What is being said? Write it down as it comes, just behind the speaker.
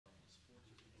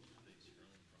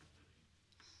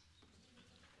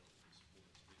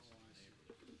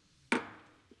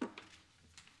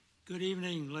Good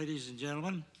evening, ladies and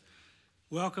gentlemen.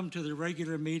 Welcome to the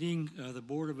regular meeting of the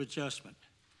Board of Adjustment.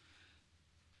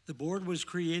 The board was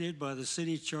created by the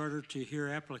city charter to hear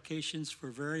applications for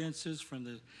variances from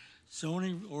the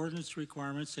zoning ordinance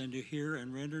requirements and to hear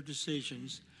and render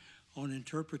decisions on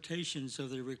interpretations of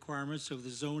the requirements of the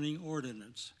zoning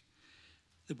ordinance.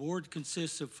 The board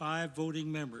consists of 5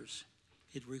 voting members.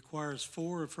 It requires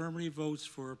 4 affirmative votes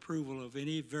for approval of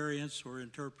any variance or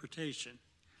interpretation.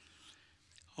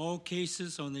 All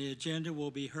cases on the agenda will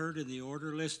be heard in the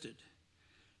order listed.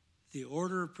 The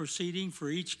order of proceeding for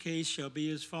each case shall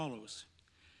be as follows.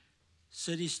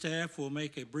 City staff will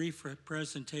make a brief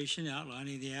presentation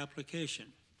outlining the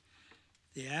application.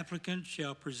 The applicant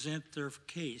shall present their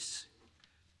case.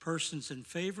 Persons in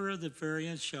favor of the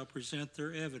variance shall present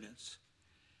their evidence.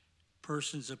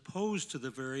 Persons opposed to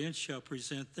the variance shall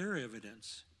present their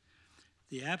evidence.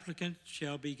 The applicant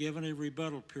shall be given a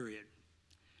rebuttal period.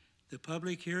 The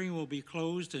public hearing will be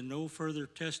closed and no further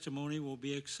testimony will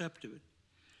be accepted.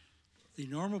 The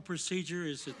normal procedure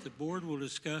is that the board will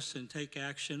discuss and take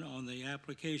action on the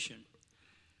application.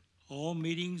 All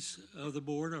meetings of the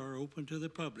board are open to the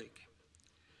public.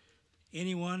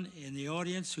 Anyone in the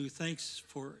audience who thinks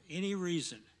for any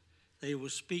reason they will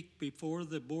speak before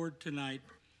the board tonight,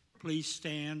 please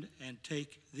stand and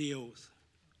take the oath.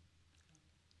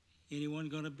 Anyone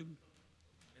going to be?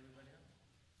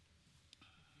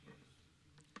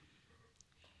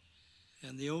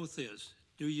 And the oath is,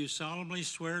 do you solemnly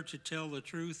swear to tell the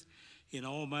truth in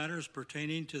all matters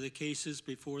pertaining to the cases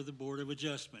before the Board of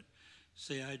Adjustment?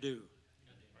 Say, I do.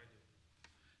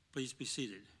 Please be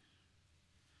seated.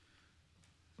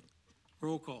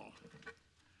 Roll call.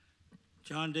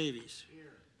 John Davies.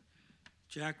 Here.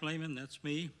 Jack Lehman, that's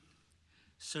me.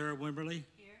 Sarah Wimberly.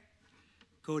 Here.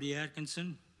 Cody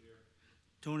Atkinson. Here.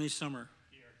 Tony Summer.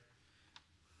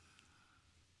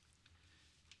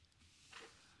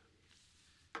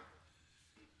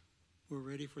 We're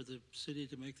ready for the city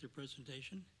to make their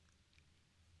presentation.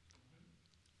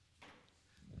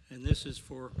 And this is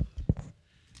for?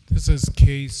 This is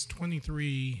case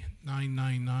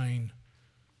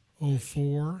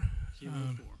 23-99904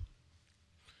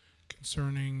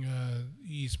 concerning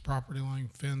east property line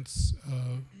fence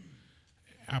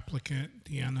applicant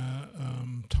Deanna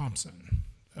Thompson,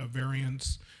 a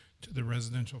variance to the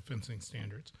residential fencing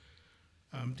standards.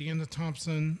 Deanna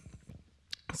Thompson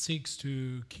seeks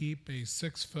to keep a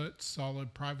 6-foot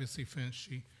solid privacy fence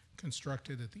she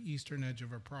constructed at the eastern edge of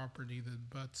her property that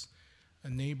butts a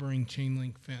neighboring chain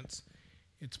link fence.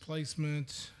 Its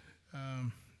placement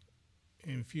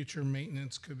and future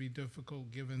maintenance could be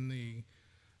difficult given the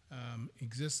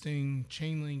existing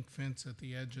chain link fence at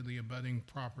the edge of the abutting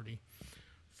property.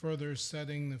 Further,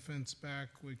 setting the fence back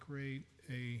would create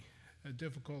a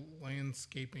difficult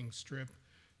landscaping strip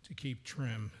to keep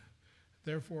trim.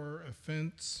 Therefore, a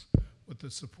fence with the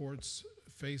supports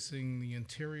facing the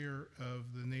interior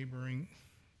of the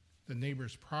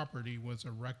neighbor's property was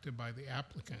erected by the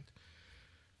applicant.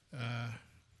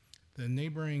 The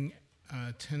neighboring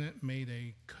tenant made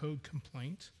a code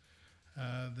complaint.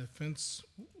 The fence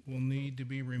will need to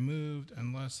be removed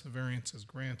unless the variance is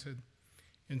granted.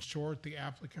 In short, the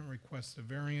applicant requests a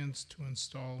variance to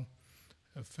install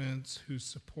a fence whose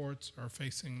supports are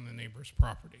facing the neighbor's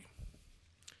property.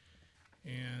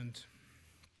 And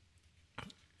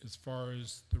as far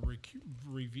as the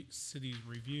city's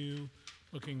review,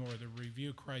 looking over the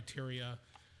review criteria,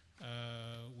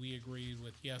 we agreed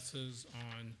with yeses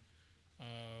on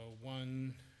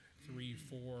 1, 3,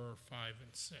 4, 5,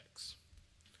 and 6.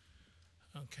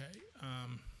 Okay.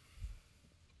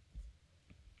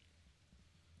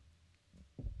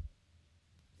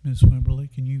 Ms. Wimberly,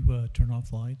 can you turn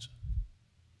off lights?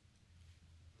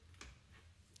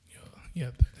 Yeah,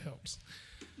 that helps.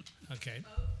 Okay.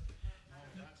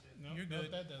 No, you're good.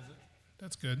 That does it.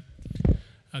 That's good.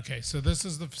 Okay, so this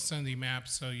is the vicinity map.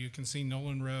 So you can see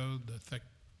Nolan Road, the thick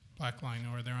black line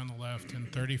over there on the left, and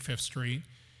 35th Street,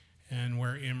 and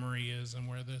where Emory is, and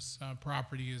where this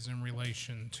property is in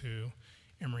relation to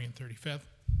Emory and 35th.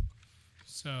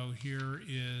 So here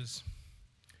is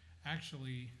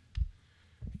actually,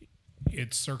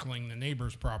 it's circling the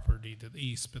neighbor's property to the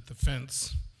east, but the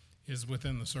fence is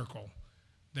within the circle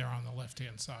there on the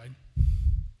left-hand side.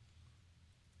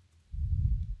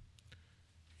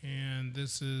 And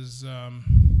this is the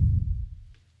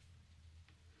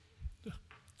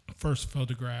first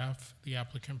photograph the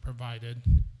applicant provided,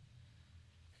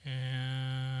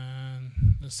 and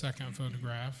the second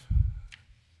photograph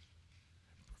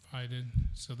provided.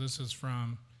 So this is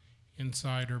from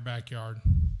inside her backyard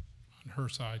on her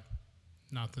side,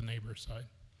 not the neighbor's side.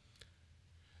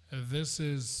 This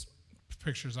is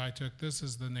pictures I took. This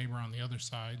is the neighbor on the other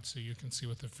side, so you can see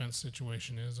what the fence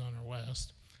situation is on our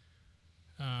west.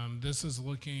 This is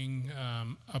looking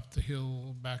up the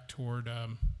hill back toward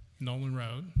Nolan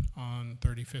Road on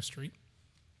 35th Street.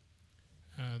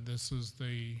 This is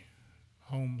the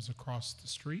homes across the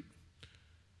street.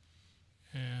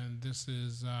 And this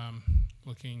is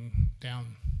looking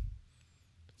down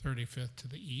 35th to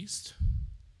the east.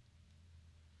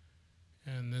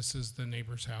 And this is the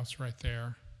neighbor's house right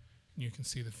there. And you can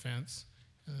see the fence.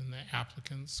 And then the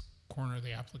applicant's, corner of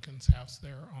the applicant's house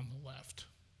there on the left.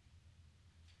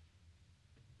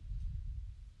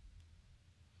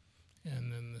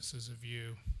 And then this is a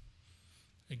view,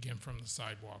 again, from the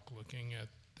sidewalk, looking at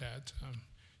that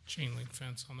chain link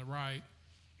fence on the right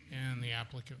and the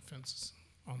applicant fence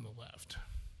on the left.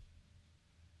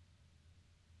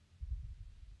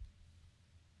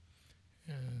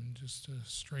 And just a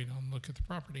straight on look at the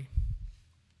property.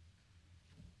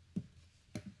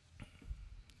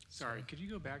 Sorry, could you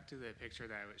go back to the picture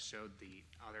that showed the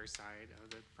other side of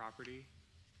the property?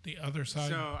 The other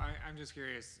side, So I'm just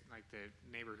curious, like the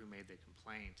neighbor who made the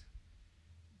complaint,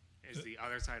 is the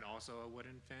other side also a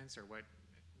wooden fence, or what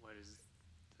is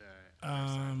the other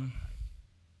side look like?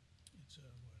 It's a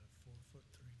 4-foot,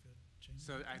 3-foot chain.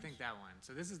 So I think that one.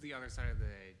 So this is the other side of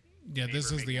the yeah,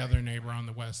 this neighbor is the making other neighbor on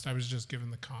the west. I was just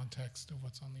giving the context of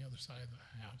what's on the other side of the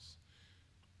house.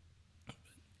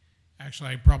 Actually,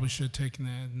 I probably should have taken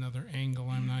that another angle.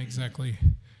 I'm not exactly,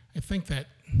 I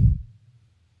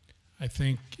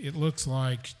think it looks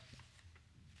like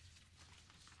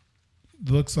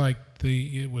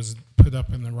it was put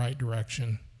up in the right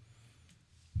direction.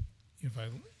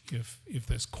 If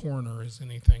this corner is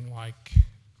anything like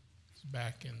it's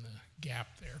back in the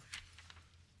gap there.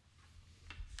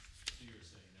 So you were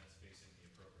saying that's facing the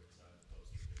appropriate side of the post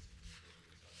or facing the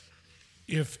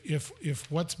appropriate side?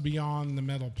 If what's beyond the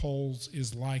metal poles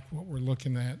is like what we're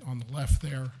looking at on the left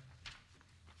there,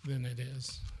 then it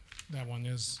is. That one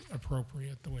is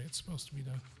appropriate the way it's supposed to be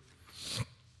done.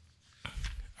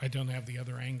 I don't have the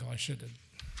other angle. I should have.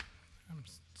 I'm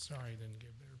sorry I didn't give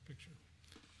a better picture.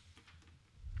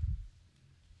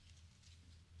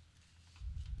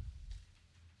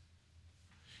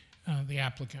 The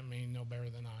applicant may know better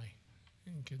than I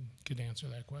and could answer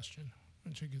that question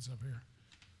when she gets up here.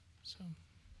 So,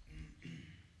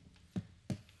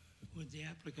 Would the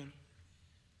applicant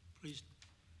please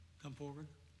come forward?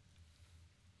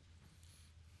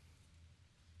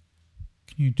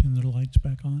 Can you turn the lights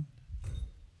back on?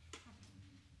 Do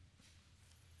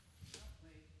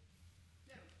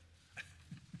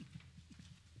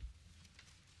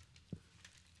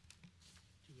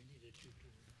we need a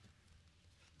two-door?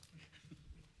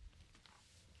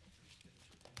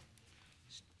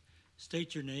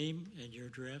 State your name and your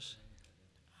address.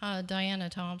 Diana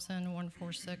Thompson,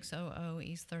 14600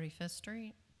 East 35th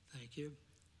Street. Thank you.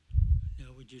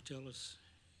 Now, would you tell us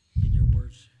in your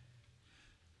words,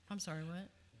 I'm sorry, what?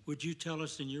 would you tell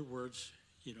us in your words,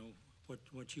 you know,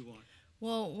 what you want?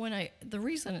 Well, the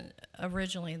reason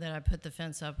originally that I put the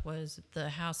fence up was the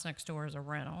house next door is a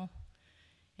rental,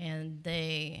 and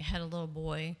they had a little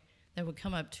boy that would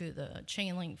come up to the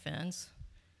chain link fence,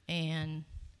 and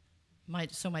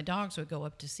so my dogs would go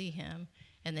up to see him,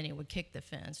 and then he would kick the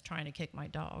fence, trying to kick my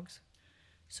dogs.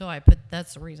 So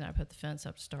that's the reason I put the fence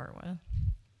up to start with.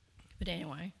 But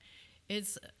anyway, it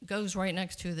goes right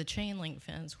next to the chain link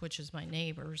fence, which is my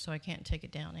neighbor, so I can't take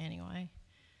it down anyway.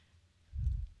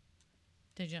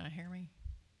 Did you not hear me?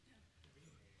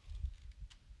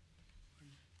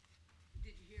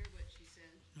 Did you hear what she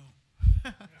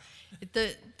said? No.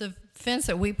 The fence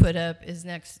that we put up is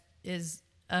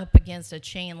up against a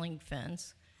chain link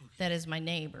fence that is my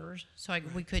neighbor's, so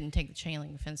we couldn't take the chain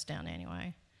link fence down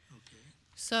anyway. Okay.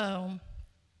 So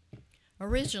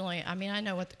originally, I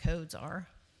know what the codes are,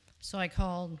 so I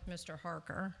called Mr.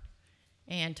 Harker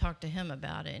and talked to him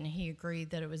about it, and he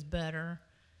agreed that it was better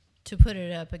to put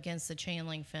it up against the chain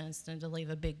link fence than to leave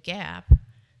a big gap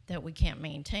that we can't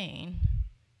maintain,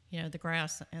 the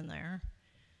grass in there.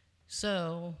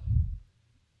 So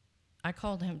I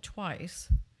called him twice.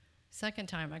 Second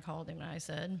time I called him and I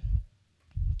said,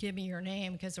 give me your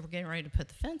name because we're getting ready to put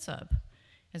the fence up.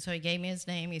 And so he gave me his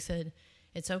name. He said,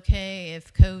 it's okay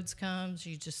if Codes comes,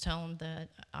 you just tell him that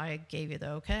I gave you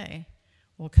the okay.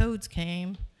 Well, Codes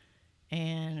came,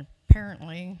 and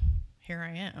apparently here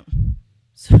I am.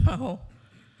 So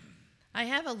I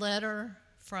have a letter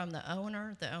from the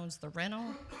owner that owns the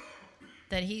rental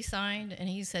that he signed, and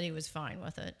he said he was fine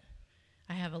with it.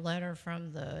 I have a letter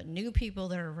from the new people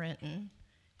that are renting,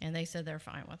 and they said they're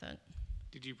fine with it.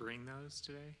 Did you bring those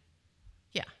today?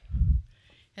 Yeah.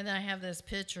 And then I have this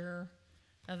picture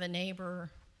of a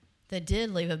neighbor that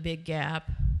did leave a big gap,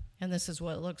 and this is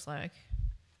what it looks like.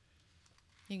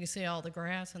 You can see all the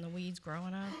grass and the weeds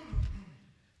growing up.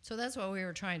 So that's what we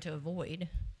were trying to avoid.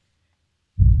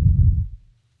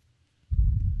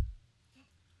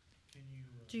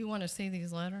 Do you want to see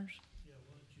these letters? Yeah,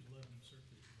 why don't you let them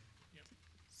circulate?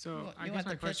 So I You guess want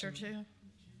my the picture question. too?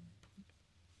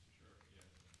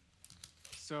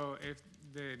 So if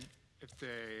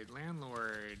the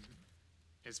landlord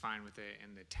is fine with it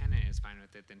and the tenant is fine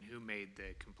with it, then who made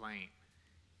the complaint?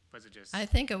 Was it just I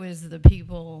think it was the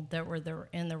people that were there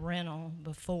in the rental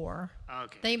before.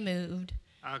 okay? They moved.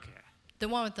 Okay. The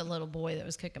one with the little boy that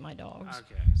was kicking my dogs.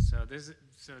 Okay. So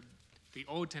the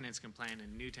old tenants complain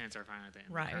and new tenants are fine with it,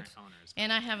 and Right. the current owners.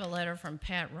 And I have a letter from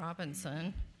Pat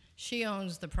Robinson. She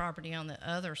owns the property on the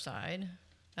other side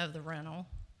of the rental.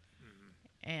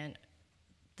 And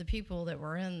the people that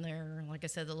were in there, like I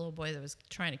said, the little boy that was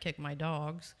trying to kick my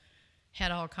dogs,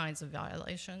 had all kinds of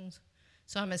violations.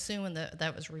 So I'm assuming that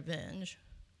that was revenge,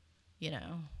 you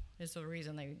know, is the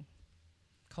reason they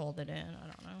called it in. I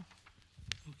don't know.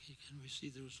 Okay, can we see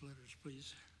those letters,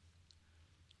 please?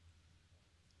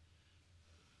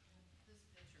 This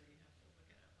picture, you have to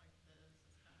look at it like this.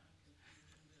 It's kind of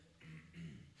confusing,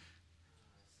 but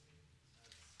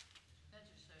that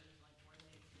just shows like where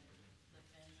they the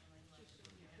fence when they left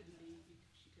it.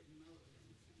 She couldn't mow it or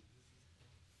anything.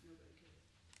 Nobody could.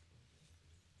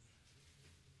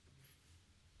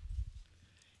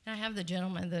 And I have the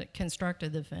gentleman that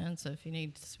constructed the fence, if you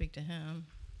need to speak to him.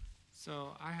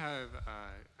 So I have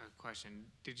a question.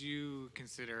 Did you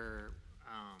consider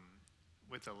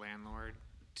with the landlord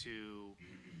to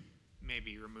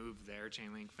maybe remove their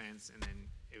chain link fence and then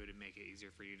it would make it easier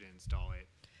for you to install it?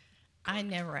 I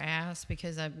never asked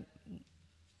because I'm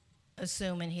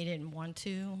assuming he didn't want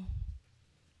to.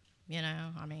 You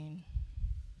know, I mean,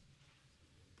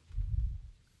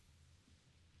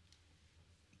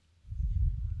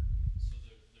 So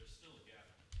there's still a gap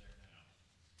there now,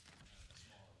 a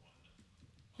smaller one.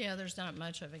 yeah, there's not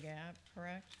much of a gap,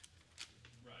 correct?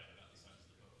 Right, about the size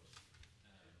of the post.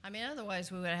 I mean,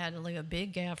 otherwise we would have had to leave a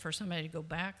big gap for somebody to go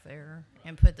back there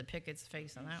and put the pickets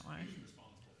facing that way. Who's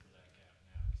responsible for that gap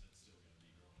now? Is it still gonna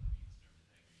be growing weeds and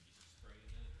everything? Are you just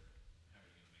spraying it, or how are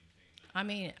you gonna maintain that? I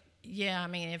mean, yeah, I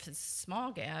mean, if it's a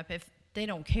small gap, if they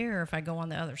don't care if I go on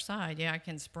the other side, yeah, I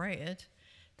can spray it.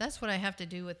 That's what I have to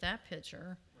do with that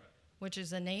picture, which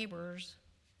is the neighbors,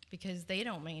 because they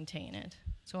don't maintain it.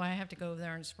 So I have to go over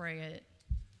there and spray it.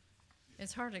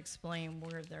 It's hard to explain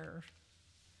where their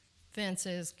fence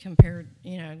is compared,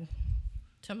 you know,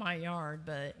 to my yard,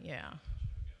 but yeah.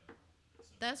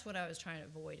 That's what I was trying to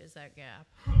avoid, is that gap.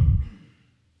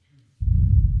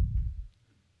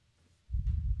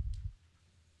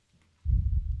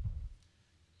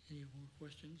 Any more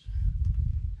questions?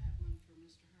 I have one for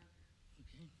Mr. Harker.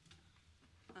 Okay.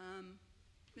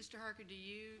 Mr. Harker, do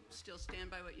you still stand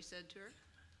by what you said to her?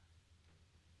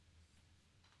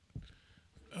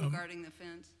 Regarding the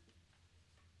fence?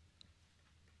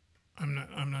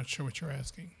 I'm not sure what you're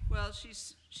asking. Well,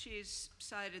 she's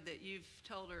cited that you've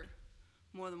told her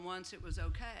more than once it was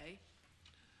okay.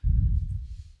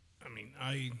 I mean,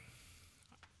 I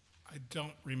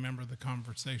don't remember the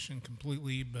conversation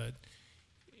completely, but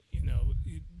you know,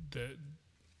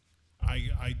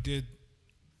 I did,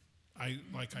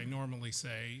 like I normally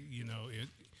say, you know,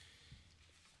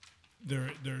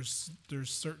 there's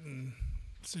certain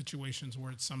situations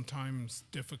where it's sometimes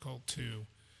difficult to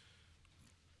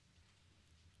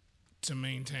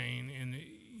maintain, and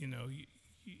you know,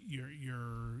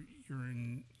 you're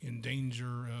in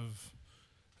danger of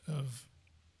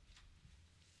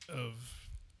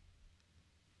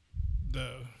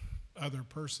the other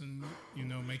person, you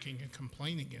know, making a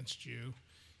complaint against you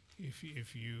if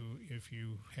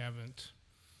you haven't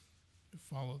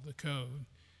followed the code.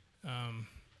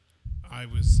 I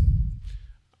was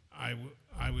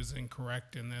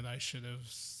incorrect in that I should have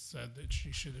said that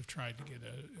she should have tried to get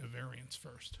a variance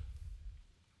first.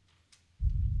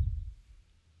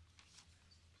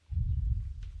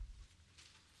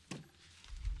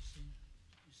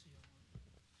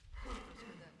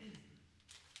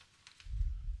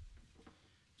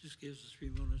 Just gives us 3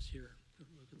 minutes here to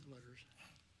look at the letters.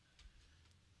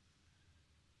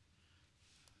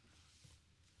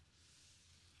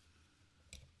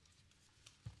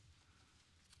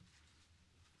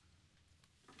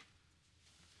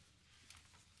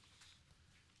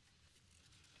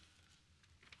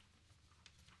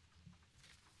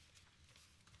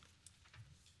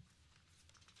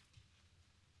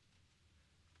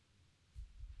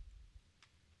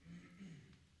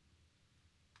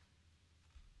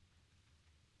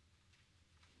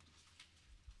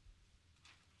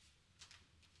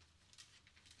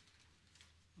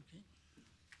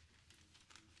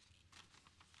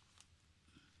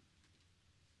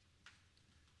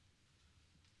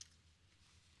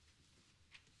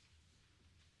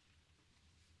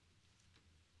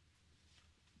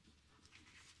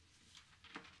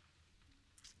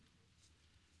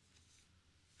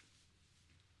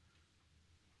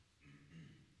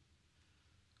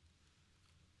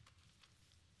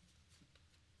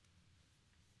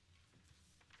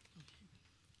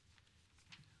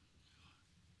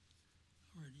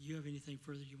 anything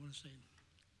further you want to say?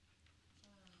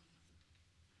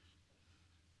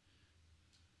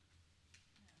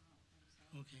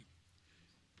 Okay.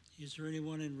 Is there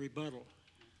anyone in rebuttal?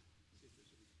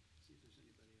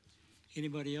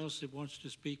 Anybody else that wants to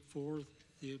speak for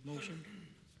the motion?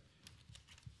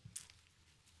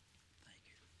 Thank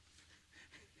you.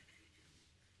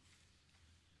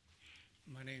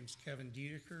 My name's Kevin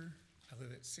Dedeker. I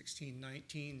live at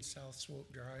 1619 South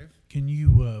Swope Drive. Can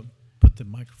you put the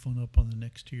microphone up on the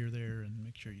next tier there and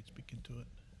make sure you speak into it?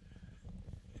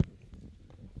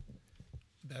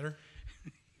 Better?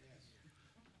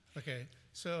 Okay,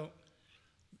 so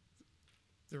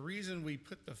the reason we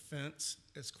put the fence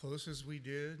as close as we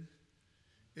did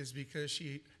is because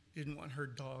she didn't want her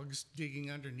dogs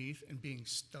digging underneath and being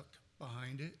stuck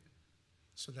behind it.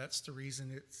 So that's the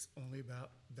reason it's only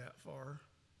about that far.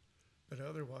 But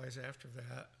otherwise, after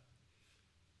that,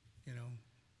 you know,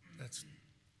 that's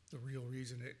the real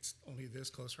reason it's only this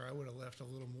close. Or I would have left a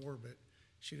little more, but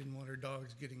she didn't want her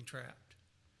dogs getting trapped.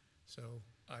 So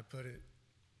I put it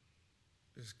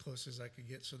as close as I could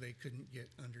get so they couldn't get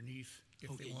underneath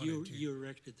if they Okay, wanted to. you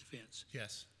erected the fence.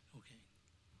 Yes, Okay.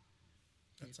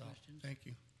 that's Any all. questions? Thank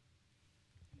you.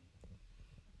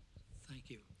 Thank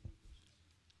you.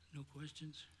 No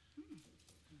questions?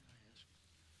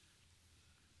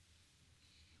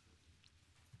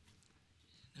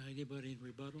 Now, anybody in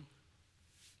rebuttal?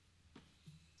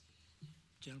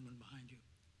 Gentleman behind you.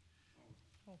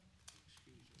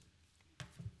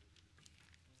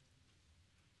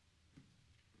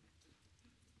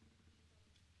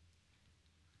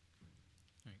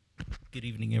 Good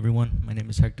evening, everyone. My name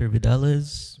is Hector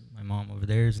Vidales. My mom over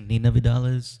there is Nina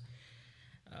Vidales.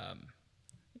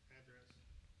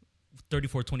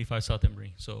 3425 South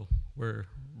Emory. So we're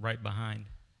right behind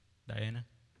Diana,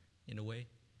 in a way.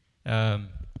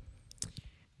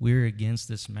 We're against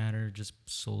this matter just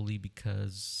solely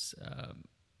because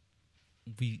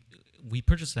we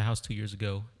purchased the house 2 years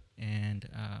ago, and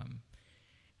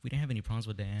we didn't have any problems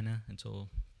with Diana until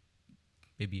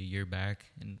maybe a year back,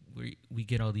 and we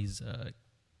get all these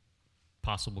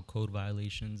possible code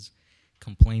violations,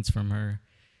 complaints from her.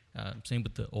 Same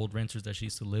with the old renters that she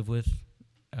used to live with.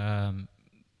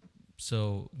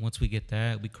 So once we get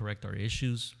that, we correct our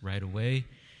issues right away,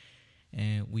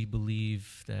 and we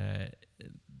believe that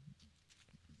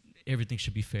everything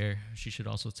should be fair. She should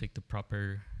also take the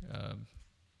proper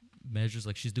measures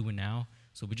like she's doing now.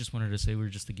 So we just wanted to say we're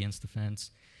just against the fence,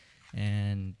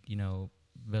 and you know,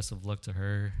 best of luck to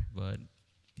her, but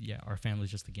yeah, our family's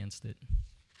just against it.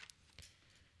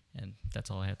 And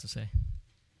that's all I had to say.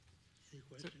 Any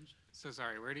questions? So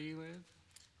sorry, where do you live?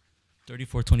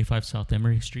 3425 South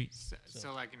Emory Street.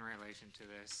 So like in relation to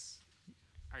this,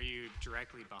 are you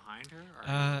directly behind her?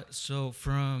 Or So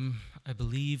from, I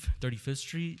believe, 35th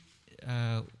Street,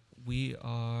 we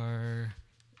are,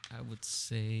 I would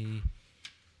say,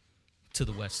 to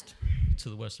the west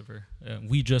of her.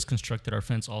 We just constructed our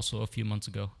fence also a few months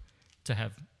ago to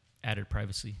have added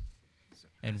privacy,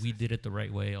 and we did it the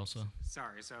right way also.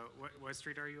 Sorry, so what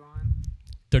street are you on?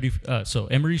 So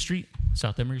Emory Street,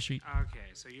 South Emory Street.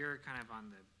 Okay, so you're kind of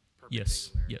on the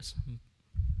perpendicular. Yes.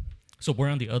 So we're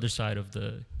on the other side of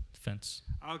the fence.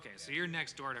 Okay, so you're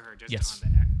next door to her, just Yes.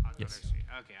 on the other Yes. street.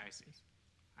 Okay, I see.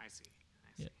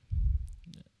 Yeah.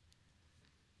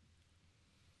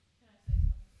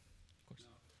 Of course.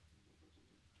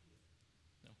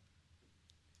 No.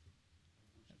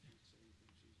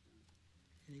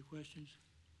 Any questions?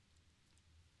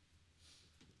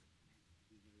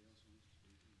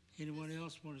 Anyone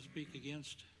else want to speak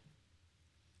against?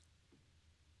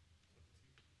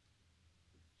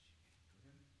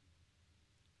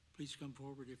 Please come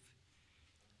forward if.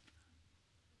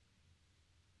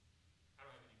 I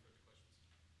don't have any further questions.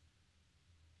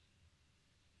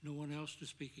 No one else to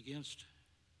speak against?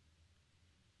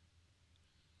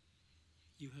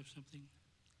 You have something?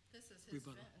 This is his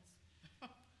Rebuttal.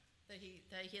 fence,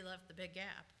 that he left the big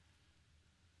gap.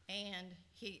 And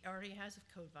he already has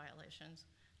code violations.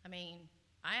 I mean,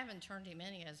 I haven't turned him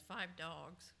in, he has 5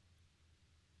 dogs,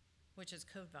 which is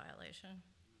code violation.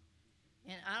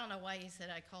 And I don't know why he said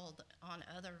I called on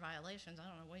other violations, I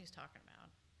don't know what he's talking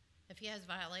about. If he has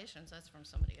violations, that's from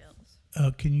somebody else.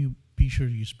 Can you be sure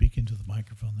you speak into the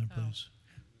microphone there, Oh. please?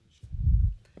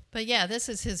 But yeah, this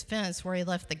is his fence where he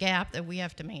left the gap that we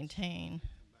have to maintain.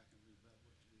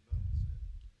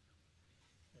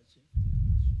 That's it.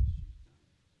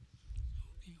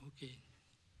 Okay.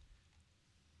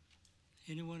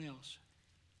 Anyone else?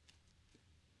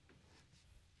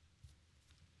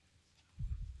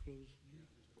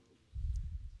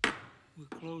 We'll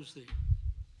close the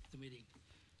meeting.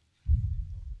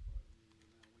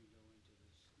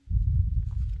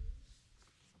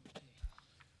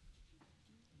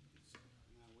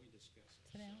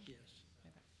 Yes.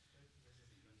 You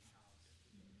see any problem?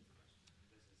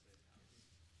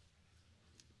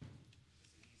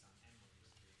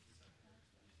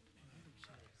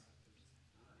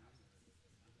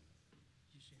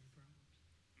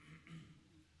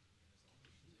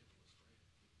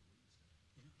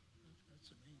 Yeah, that's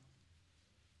the main.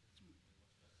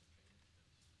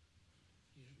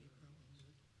 You have any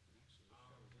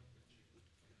problem with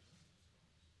it?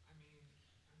 I mean,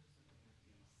 I'm just looking at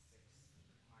these 6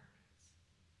 requirements,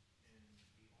 and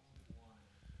the only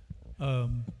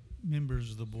one.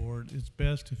 Members of the board, it's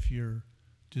best if your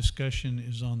discussion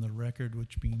is on the record,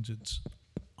 which means it's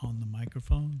on the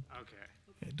microphone. Okay.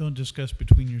 Don't discuss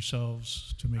between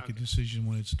yourselves to make a Okay. decision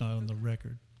when it's not on the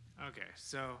record. Okay,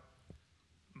 so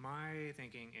my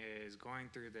thinking is going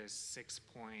through this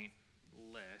 6-point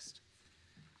list,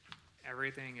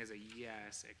 everything is a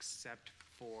yes except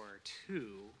for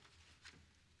 2.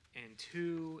 And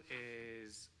 2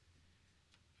 is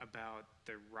about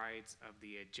the rights of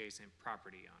the adjacent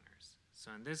property owners.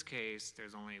 So in this case,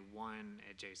 there's only one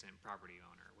adjacent property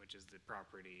owner, which is the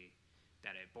property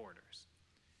that it borders.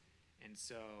 And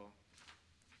so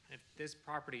if this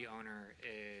property owner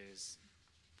is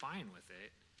fine with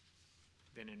it,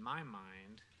 then in my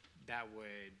mind, that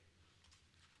would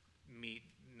meet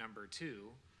number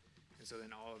 2. And so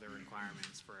then all of the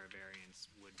requirements for a variance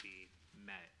would be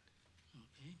met.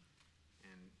 Okay.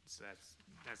 And so that's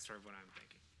sort of what I'm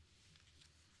thinking.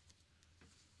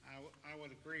 I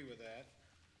would agree with that.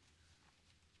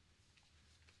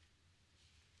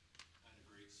 I'd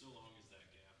agree, so long as that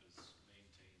gap is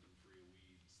maintained and free of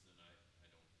weeds, then I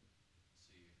don't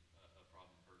see a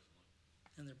problem personally.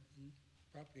 And the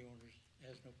property owners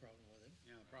has no problem with it.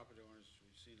 You know, the property owners,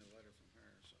 we've seen a letter from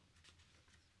her, so.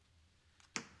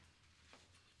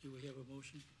 Do we have a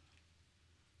motion?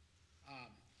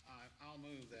 I'll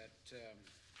move that,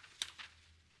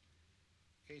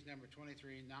 case number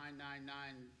 23-999-04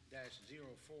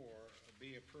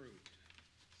 be approved.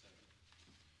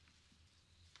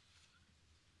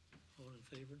 All in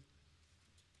favor?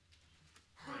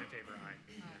 All in favor, aye.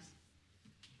 Yes.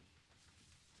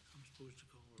 I'm supposed to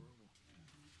call the roll.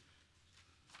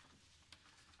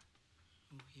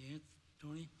 Okay,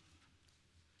 Tony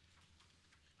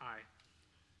Aye.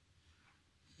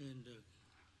 and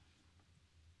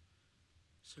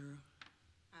Sarah?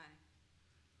 Aye.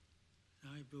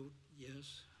 I vote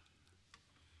yes.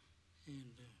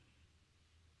 And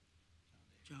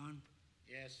John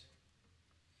Yes?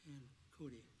 and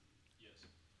Cody. Yes.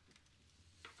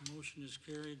 The motion is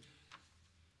carried.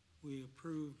 We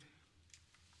approved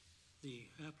the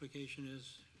application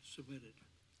as submitted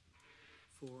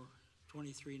for 23-999-04.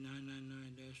 Okay,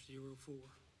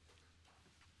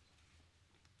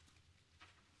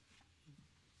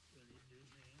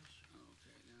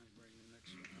 now bring the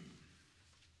next one up.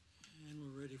 And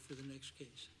we're ready for the next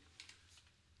case.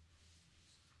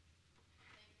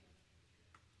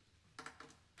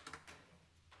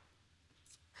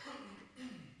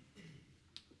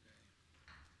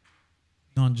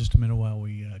 On just a minute while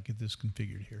we get this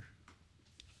configured here.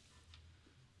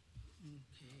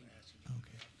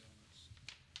 Okay.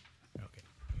 Okay.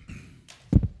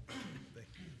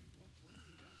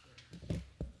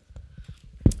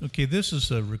 Okay, this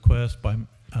is a request by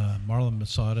Marlon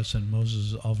Masadas and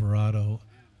Moses Alvarado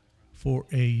for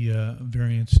a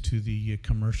variance to the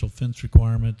commercial fence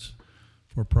requirements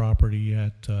for property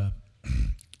at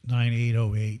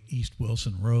 9808 East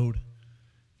Wilson Road.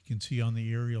 You can see on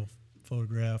the aerial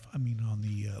photograph, on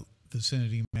the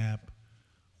vicinity map,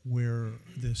 where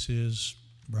this is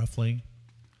roughly.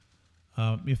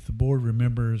 If the board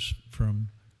remembers from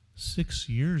 6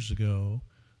 years ago,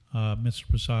 Mr.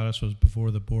 Posadas was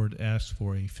before the board asked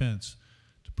for a fence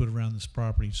to put around this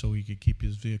property so he could keep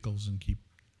his vehicles and keep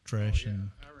trash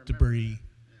and I remember debris.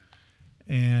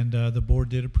 And the board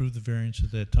did approve the variance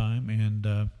at that time.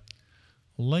 And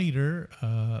later,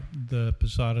 the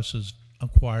Posadases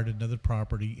acquired another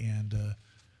property and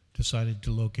decided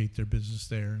to locate their business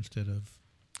there instead of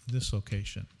this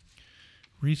location.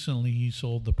 Recently, he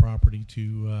sold the property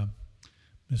to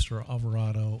Mr.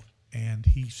 Alvarado, and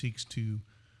he seeks to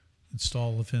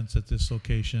install a fence at this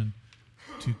location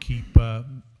to keep the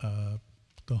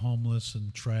homeless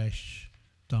and trash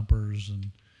dumpers,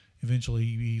 and eventually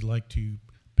he'd like to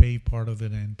pave part of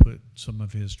it and put some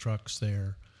of his trucks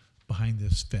there behind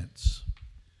this fence.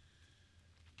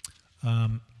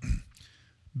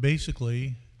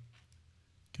 Basically,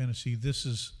 kind of see this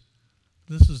is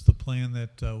the plan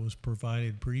that was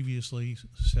provided previously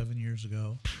 7 years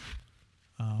ago,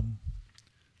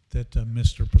 that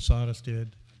Mr. Posadas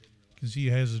did. You can see he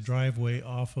has a driveway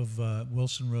off of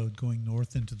Wilson Road going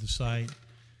north into the site,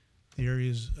 The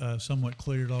area is somewhat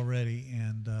cleared already,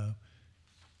 and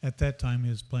at that time,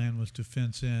 his plan was to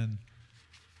fence in.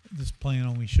 This plan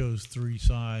only shows 3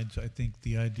 sides. I think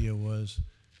the idea was,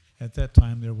 at that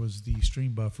time, there was the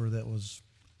stream buffer that was,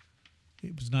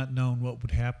 it was not known what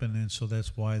would happen, and so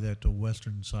that's why that the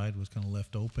western side was kind of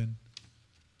left open.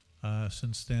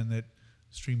 Since then, that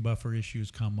stream buffer issue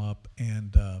has come up,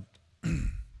 and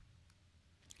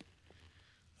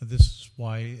this is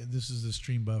why this is the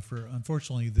stream buffer.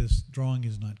 Unfortunately, this drawing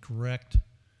is not correct.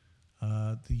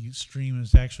 The stream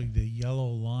is actually the yellow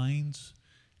lines,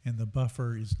 and the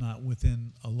buffer is not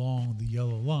along the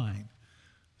yellow line.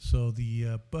 So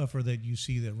the buffer that you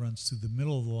see that runs through the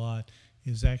middle of the lot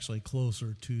is actually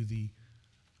closer to the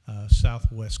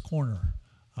southwest corner.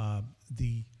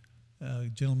 The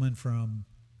gentleman from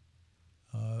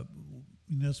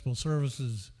Municipal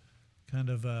Services kind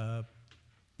of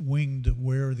winged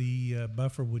where the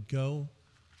buffer would go.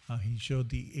 He showed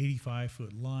the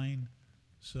 85-foot line.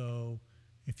 So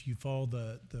if you follow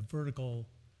the vertical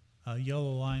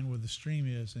yellow line where the stream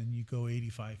is, and you go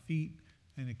 85 feet,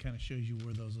 and it kind of shows you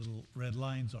where those little red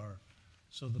lines are.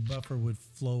 So the buffer would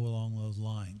flow along those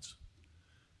lines.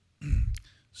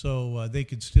 So they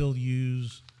could still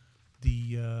use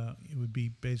it would be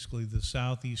basically the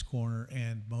southeast corner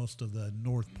and most of the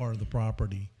north part of the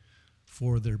property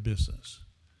for their business.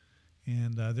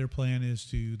 And their plan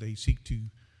is they seek to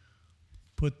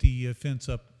put the fence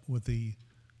up with the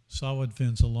solid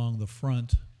fence along the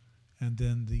front, and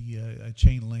then the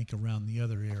chain link around the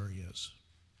other areas.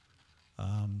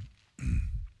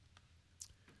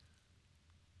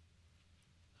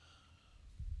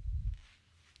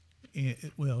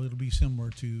 Well, it'll be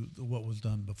similar to what was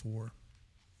done before.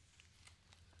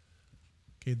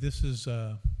 Okay, this is,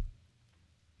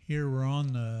 here we're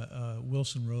on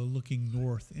Wilson Road looking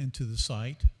north into the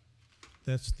site.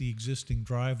 That's the existing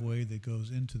driveway that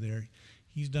goes into there.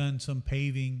 He's done some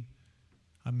paving,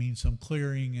 some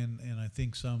clearing, and I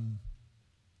think some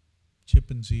chip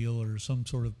and seal or some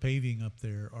sort of paving up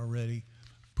there already,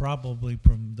 probably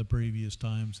from the previous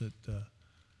times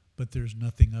but there's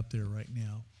nothing up there right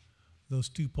now. Those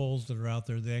 2 poles that are out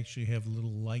there, they actually have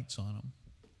little lights on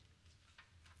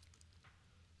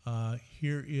them.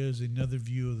 Here is another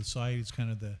view of the site. It's kind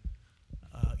of the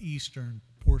eastern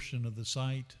portion of the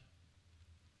site.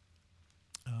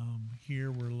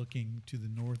 Here we're looking to the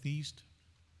northeast.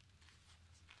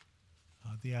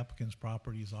 The applicant's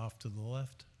property is off to the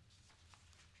left.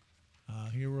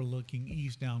 Here we're looking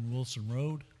east down Wilson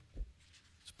Road.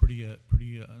 It's pretty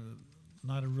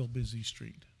not a real busy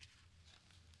street.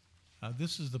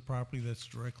 This is the property that's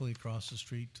directly across the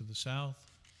street to the south.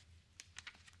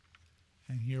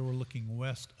 And here we're looking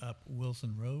west up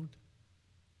Wilson Road.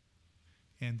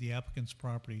 And the applicant's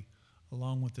property,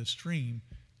 along with the stream,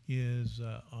 is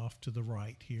off to the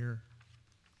right here.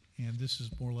 And this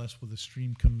is more or less where the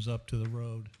stream comes up to the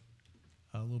road,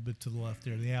 a little bit to the left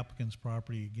there. The applicant's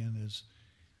property, again, is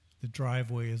the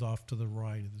driveway is off to the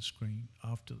right of the screen,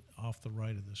 off the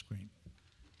right of the screen.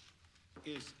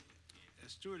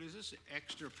 Stuart, is this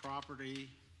extra property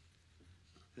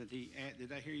that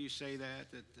did I hear you say that?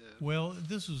 Well,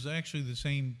 this is actually the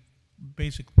same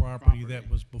basic property that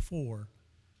was before.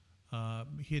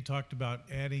 He had talked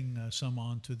about adding some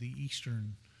onto the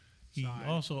eastern. He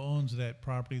also owns that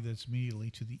property that's immediately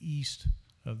to the east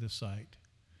of the site,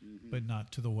 but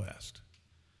not to the west.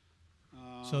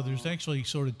 So there's actually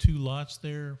sort of 2 lots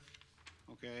there.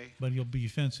 Okay. But he'll be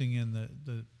fencing in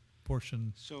the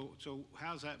portion. So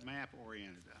how's that map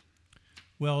oriented?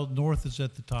 Well, north is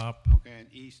at the top. Okay, and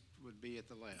east would be at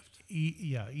the left.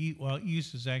 Well,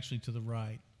 east is actually to the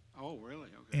right. Oh, really?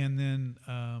 Okay. And then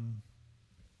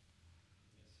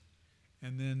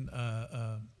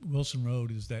Wilson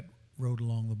Road is that road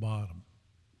along the bottom.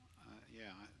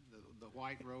 The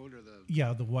white road or the...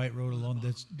 Yeah, the white road along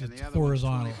that's the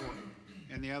horizontal.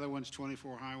 And the other one's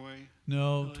 24 Highway?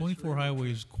 No, 24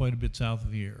 Highway is quite a bit south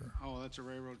of here. Oh, that's a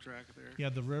railroad track there? Yeah,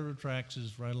 the railroad tracks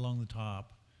is right along the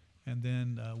top. And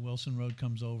then Wilson Road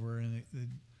comes over, and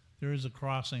there is a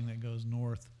crossing that goes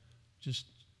north, just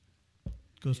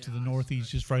goes to the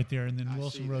northeast, just right there. And then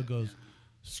Wilson Road goes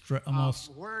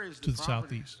almost to the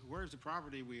southeast. Where's the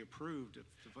property we approved?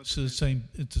 It's the same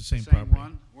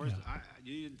property. One?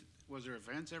 Was there a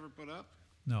fence ever put up?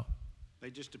 No. They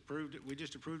just approved it? We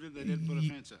just approved it, they didn't put a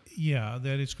fence up? Yeah,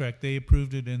 that is correct. They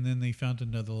approved it, and then they found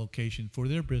another location for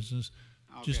their business,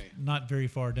 just not very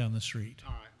far down the street.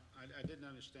 All right. I didn't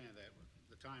understand that,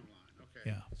 the timeline. Okay.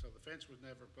 Yeah. So the fence was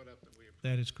never put up that we approved?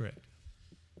 That is correct.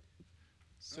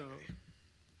 So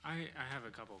I have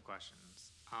a couple of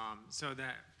questions. So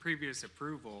that previous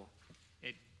approval,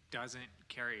 doesn't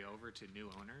carry over to new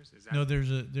owners? Is that? No, there's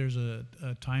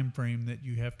a time frame that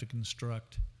you have to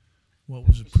construct what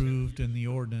was approved in the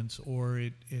ordinance, or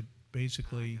it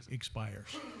basically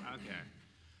expires. Okay.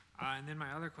 And then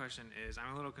my other question is,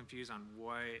 I'm a little confused on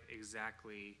what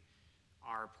exactly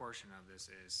our portion of this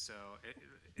is. So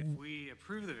if we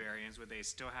approve the variance, would they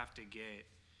still have to get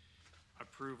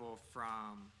approval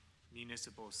from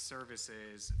municipal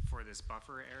services for this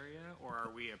buffer area, or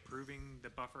are we approving the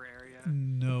buffer area?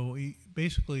 No,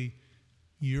 basically,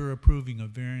 you're approving a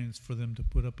variance for them to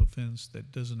put up a fence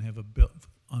that doesn't have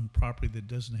on property that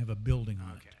doesn't have a building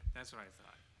on Okay, it. that's what I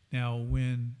thought. Now,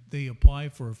 when they apply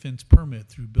for a fence permit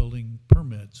through building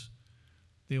permits,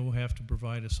 they will have to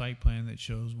provide a site plan that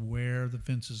shows where the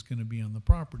fence is going to be on the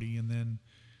property, and then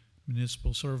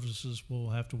municipal services will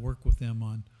have to work with them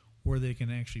on where they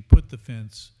can actually put the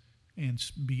fence and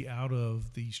be out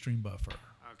of the stream buffer.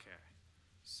 Okay,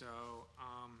 so,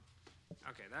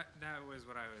 okay, that was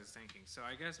what I was thinking. So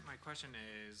I guess my question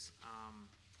is,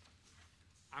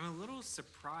 I'm a little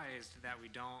surprised that we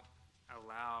don't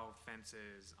allow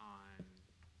fences on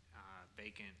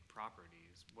vacant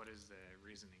properties. What is the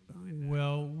reasoning behind that?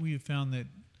 Well, we have found that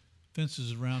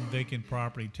fences around vacant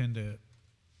property tend to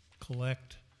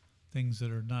collect things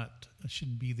that are not,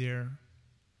 shouldn't be there.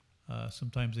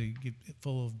 Sometimes they get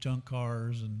full of junk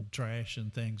cars and trash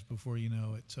and things before you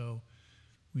know it. So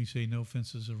we say no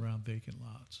fences around vacant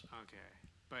lots. Okay,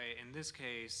 but in this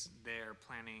case, they're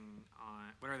planning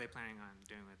on, what are they planning on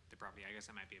doing with the property? I guess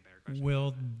that might be a better question.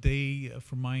 Well, they,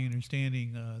 from my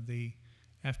understanding,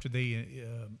 after they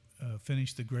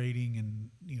finish the grading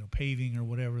and paving or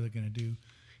whatever they're going to do,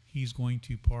 he's going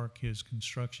to park his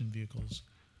construction vehicles.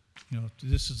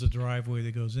 This is the driveway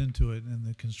that goes into it, and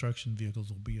the construction vehicles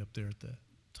will be up there at the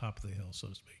top of the hill, so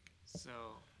to speak. So,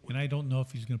 And I don't know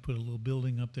if he's going to put a little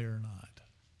building up there or not.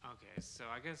 okay, so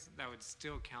I guess that would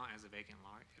still count as a vacant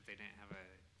lot if they didn't have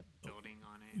a building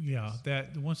on it? Yeah,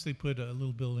 that once they put a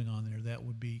little building on there, that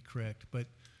would be correct. But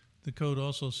the code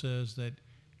also says that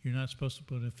you're not supposed to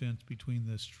put a fence between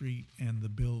the street and the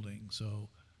building. So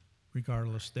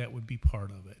regardless, that would be part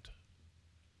of it.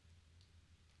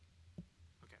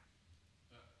 Okay.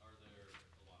 Are there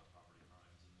a lot of property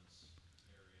crimes in this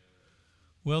area?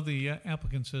 Well, the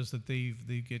applicant says that they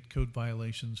get code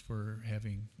violations for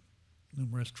having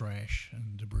numerous trash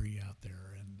and debris out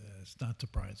there, and it's not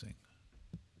surprising.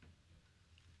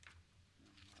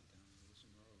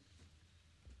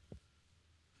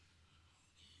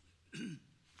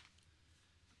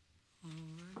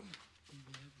 Alrighty, we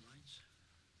have lights.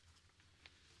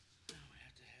 Now we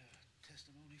have to have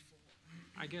testimony for.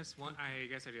 I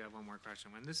guess I do have one more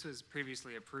question. When this was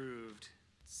previously approved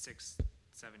 6,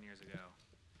 7 years ago,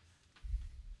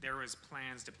 there was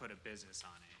plans to put a business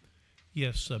on it.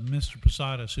 Yes, Mr.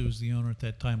 Posadas, who was the owner at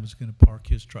that time, was going to park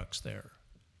his trucks there.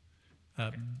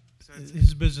 So it's,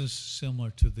 His business is similar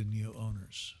to the new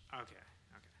owners. okay.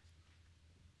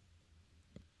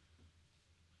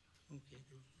 Okay,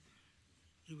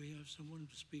 do we have someone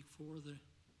to speak for the?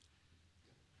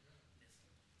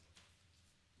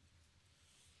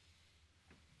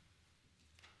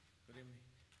 Good evening.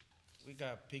 We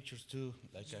got pictures too,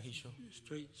 like he showed.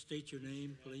 State your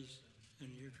name, please,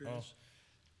 and your address.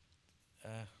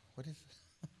 What is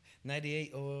it?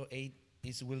 9808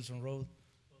 East Wilson Road.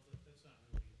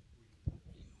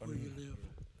 Where you live.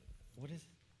 What is it?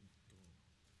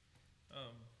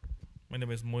 My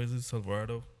name is Moises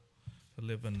Alvarado. I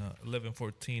live in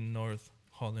 1114 North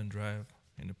Holland Drive,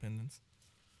 Independence.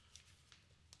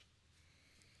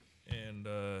 And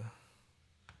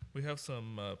we have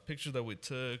some pictures that we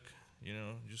took,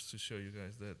 just to show you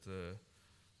guys that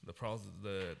the problems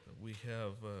that we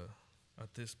have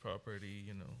at this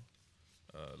property,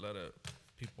 a lot of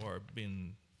people are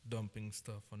been dumping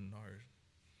stuff on our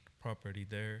property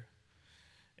there.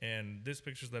 And these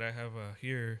pictures that I have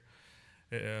here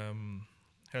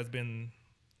has been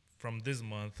from this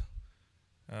month,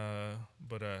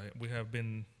 but we have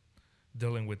been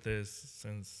dealing with this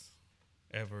since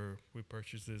ever we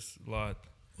purchased this lot.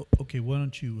 Okay, why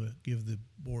don't you give the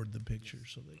board the picture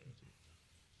so they can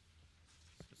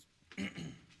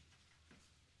see.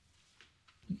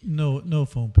 No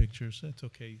phone pictures. That's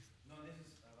okay. No, this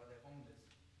is about the homeless.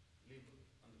 Live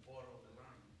on the border of the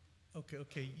line.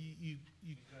 Okay. You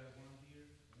You got one here,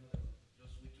 another.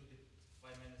 Just we took it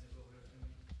 5 minutes ago. Here,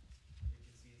 you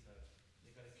can see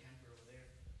they got a camper over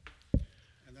there.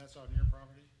 And that's on your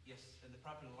property? Yes, and the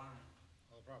property line.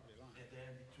 Oh, the property line. They're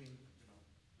there between,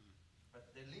 but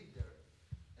they live there,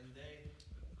 and they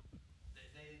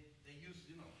use,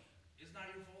 it's not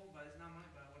your fault, but it's not mine,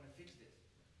 but I want to fix this.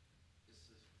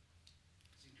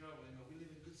 It's incredible, we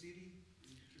live in a good city,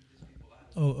 we need to keep these people out.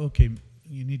 Oh, okay,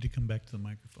 you need to come back to the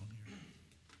microphone here.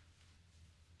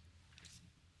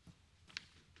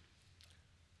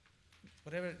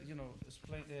 Whatever, you know,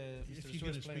 explain, If Mr. you're Stewart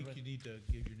gonna explained, speak, right? you need to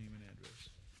give your name and address.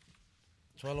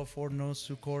 1204 North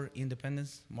Sucor,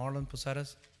 Independence, Marlon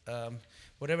Posadas.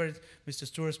 Whatever Mr.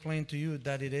 Stewart explained to you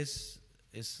that it is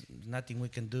nothing we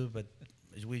can do, but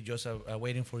we just are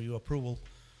waiting for your approval.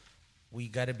 We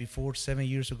got it before 7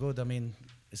 years ago. I mean,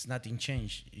 it's nothing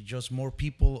changed. It's just more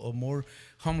people or more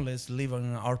homeless live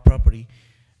on our property.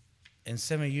 In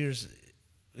 7 years,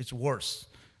 it's worse.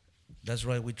 That's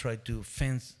why we try to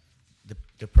fence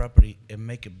the property and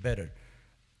make it better.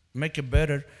 Make it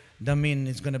better, that means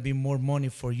it's gonna be more money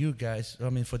for you guys,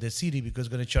 I mean, for the city, because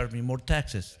it's gonna charge me more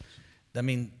taxes. I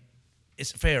mean,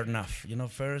 it's fair enough, you know,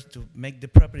 fair to make the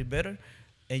property better,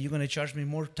 and you're gonna charge me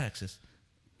more taxes.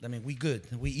 I mean, we good,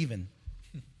 we even.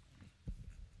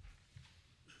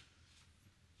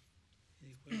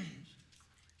 Any questions?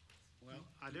 Well,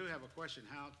 I do have a question.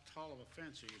 How tall of a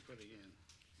fence are you putting in?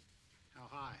 How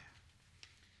high?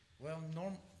 Well,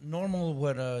 normal,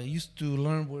 what I used to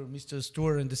learn with Mr.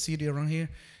 Stewart in the city around here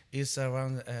is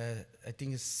around, I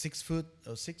think it's 6 foot,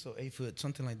 or 6 or 8 foot,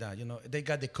 something like that. You know, they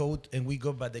got the code, and we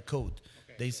go by the code,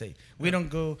 Okay. they say. We don't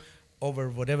go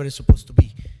over whatever it's supposed to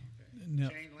be. No,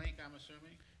 Chain link, I'm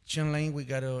assuming? Chain link, we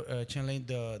got a chain link,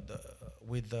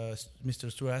 with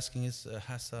Mr. Stewart asking is,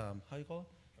 has, how you call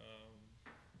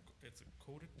it? It's a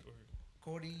coated or?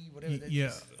 Cody, whatever that yeah,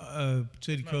 is.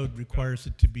 city code requires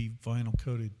it to be vinyl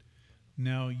coated.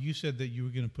 Now, you said that you were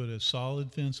gonna put a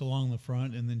solid fence along the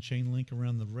front and then chain link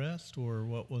around the rest, or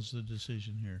what was the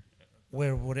decision here?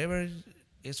 Where whatever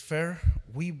is fair,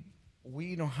 we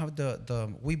don't have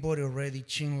we bought already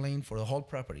chain link for the whole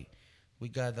property. We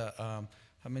got how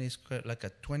many square, like a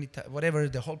 20, whatever,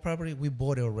 the whole property, we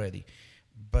bought it already.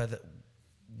 But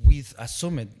we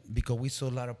assume it, because we saw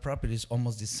a lot of properties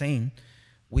almost the same,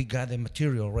 we got the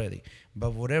material already.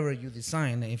 But whatever you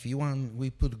design, if you want, we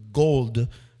put gold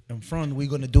in front, we're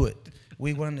gonna do it.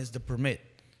 We want is the permit,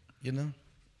 you know?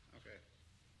 Okay.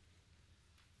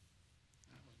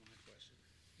 That was my question.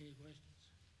 Any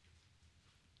questions?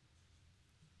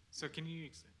 So can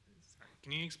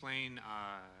you explain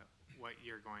what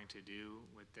you're going to do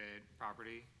with the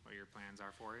property, what your plans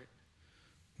are for it?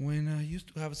 When I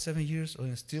used to have 7 years,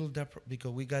 and still that,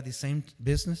 because we got the same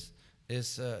business,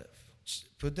 is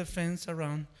put the fence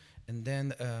around, and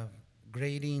then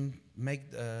grading,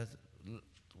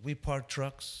 we park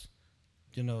trucks,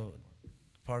 you know,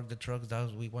 park the trucks,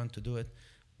 that's how we want to do it.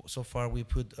 So far, we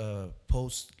put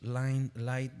post line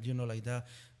light, you know, like that,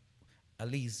 at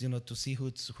least, you know, to see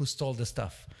who stole the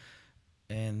stuff.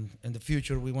 And in the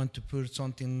future, we want to put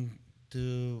something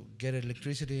to get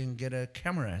electricity and get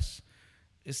cameras.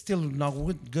 It's still not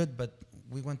good, but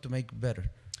we want to make it better.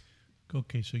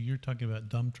 Okay, so you're talking about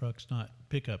dump trucks, not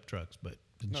pickup trucks, but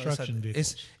No, construction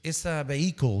vehicles. It's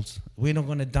vehicles. We're not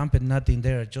gonna dump it, nothing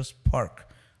there. Just park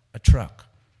a truck.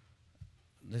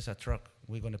 There's a truck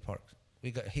we're gonna park.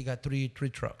 He got three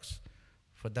trucks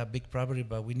for that big property,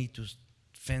 but we need to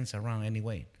fence around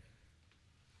anyway.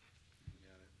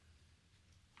 Got it.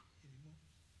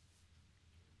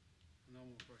 No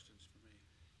more questions for me.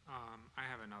 I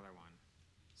have another one.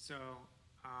 So,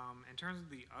 in terms of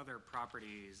the other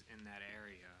properties in that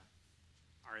area,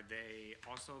 are they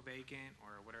also vacant,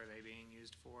 or what are they being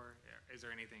used for? Is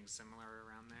there anything similar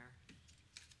around there?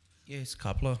 Yes,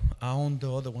 couple. I own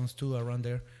the other ones too around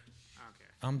there.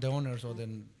 Okay. I'm the owner, so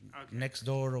then next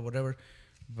door or whatever.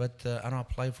 But I don't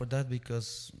apply for that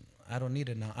because I don't need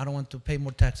it now. I don't want to pay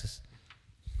more taxes.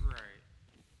 Right.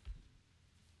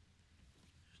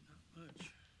 Not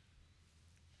much.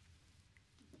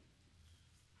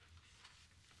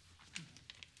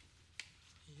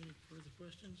 Any further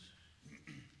questions?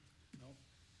 No.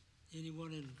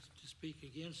 Anyone to speak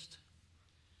against?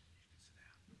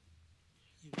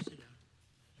 You can sit down.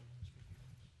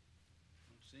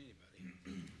 Don't see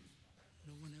anybody.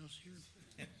 No one else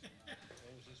here?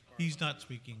 He's not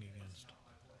speaking against.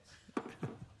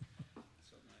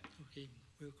 Okay,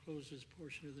 we'll close this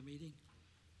portion of the meeting.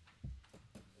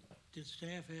 Did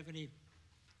staff have any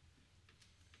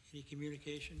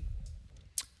communication?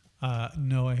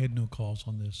 No, I had no calls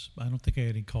on this. I don't think I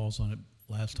had any calls on it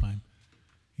last time.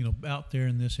 You know, out there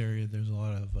in this area, there's a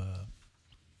lot of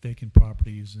vacant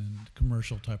properties and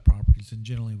commercial type properties, and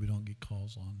generally we don't get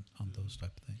calls on those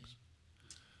type of things.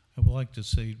 I would like to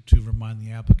say, to remind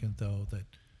the applicant though, that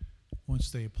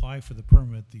once they apply for the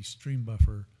permit, the stream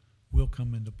buffer will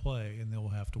come into play, and they'll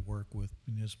have to work with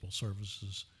municipal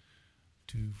services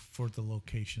for the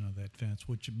location of that fence,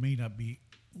 which it may not be,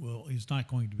 well, is not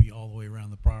going to be all the way around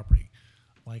the property.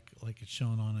 Like it's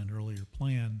shown on an earlier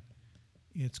plan,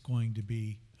 it's going to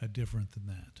be different than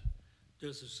that.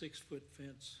 Does a 6-foot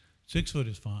fence, 6 foot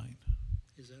is fine.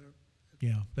 is that a,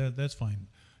 Yeah, that's fine.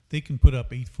 They can put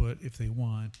up 8 foot if they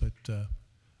want, but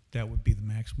that would be the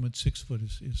maximum. But 6 foot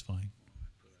is fine.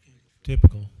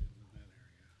 Typical.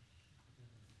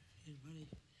 anybody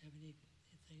have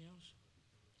anything else?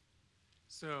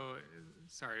 So,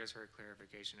 sorry, just for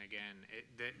clarification again,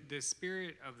 the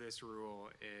spirit of this rule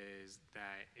is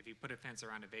that if you put a fence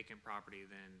around a vacant property,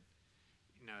 then,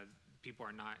 you know,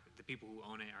 the people who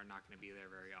own it are not gonna be there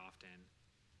very often,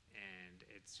 and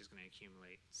it's just gonna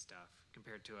accumulate stuff,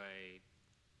 compared to a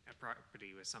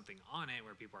property with something on it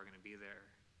where people are gonna be there.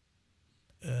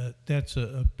 That's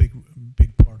a big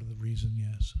part of the reason,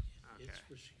 yes. Okay. It's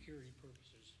for security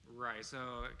purposes. Right,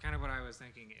 so kind of what I was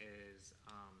thinking is,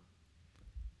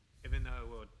 even though it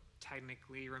will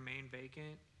technically remain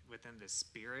vacant, within the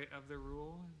spirit of the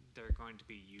rule, they're going to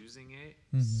be using it.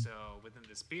 So within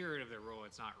the spirit of the rule,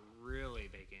 it's not really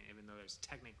vacant, even though there's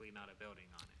technically not a building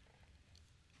on it.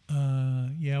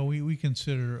 Yeah, we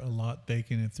consider a lot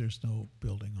vacant if there's no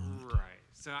building on it. Right,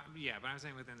 so, yeah, but I'm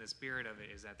saying within the spirit of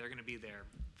it is that they're gonna be there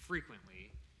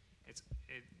frequently.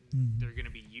 They're gonna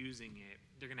be using it,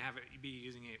 they're gonna be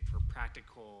using it for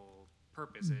practical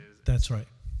purposes. That's right.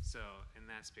 So, in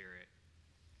that spirit.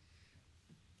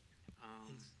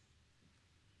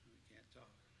 We can't talk.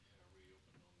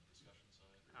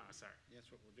 Oh, sorry.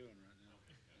 That's what we're doing right now.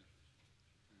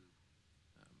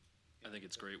 I think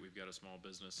it's great. We've got a small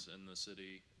business in the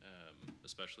city,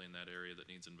 especially in that area that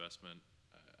needs investment.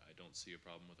 I don't see a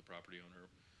problem with a property owner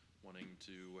wanting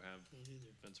to have Don't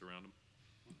either. fence around them.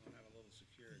 We'll have a little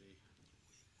security.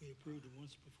 We approved it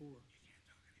once before.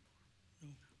 No.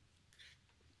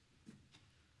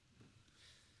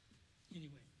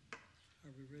 Anyway,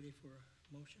 are we ready for a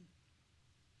motion?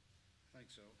 I think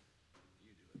so.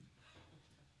 You do it.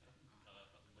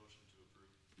 Motion to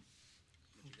approve.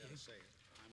 But you gotta say it.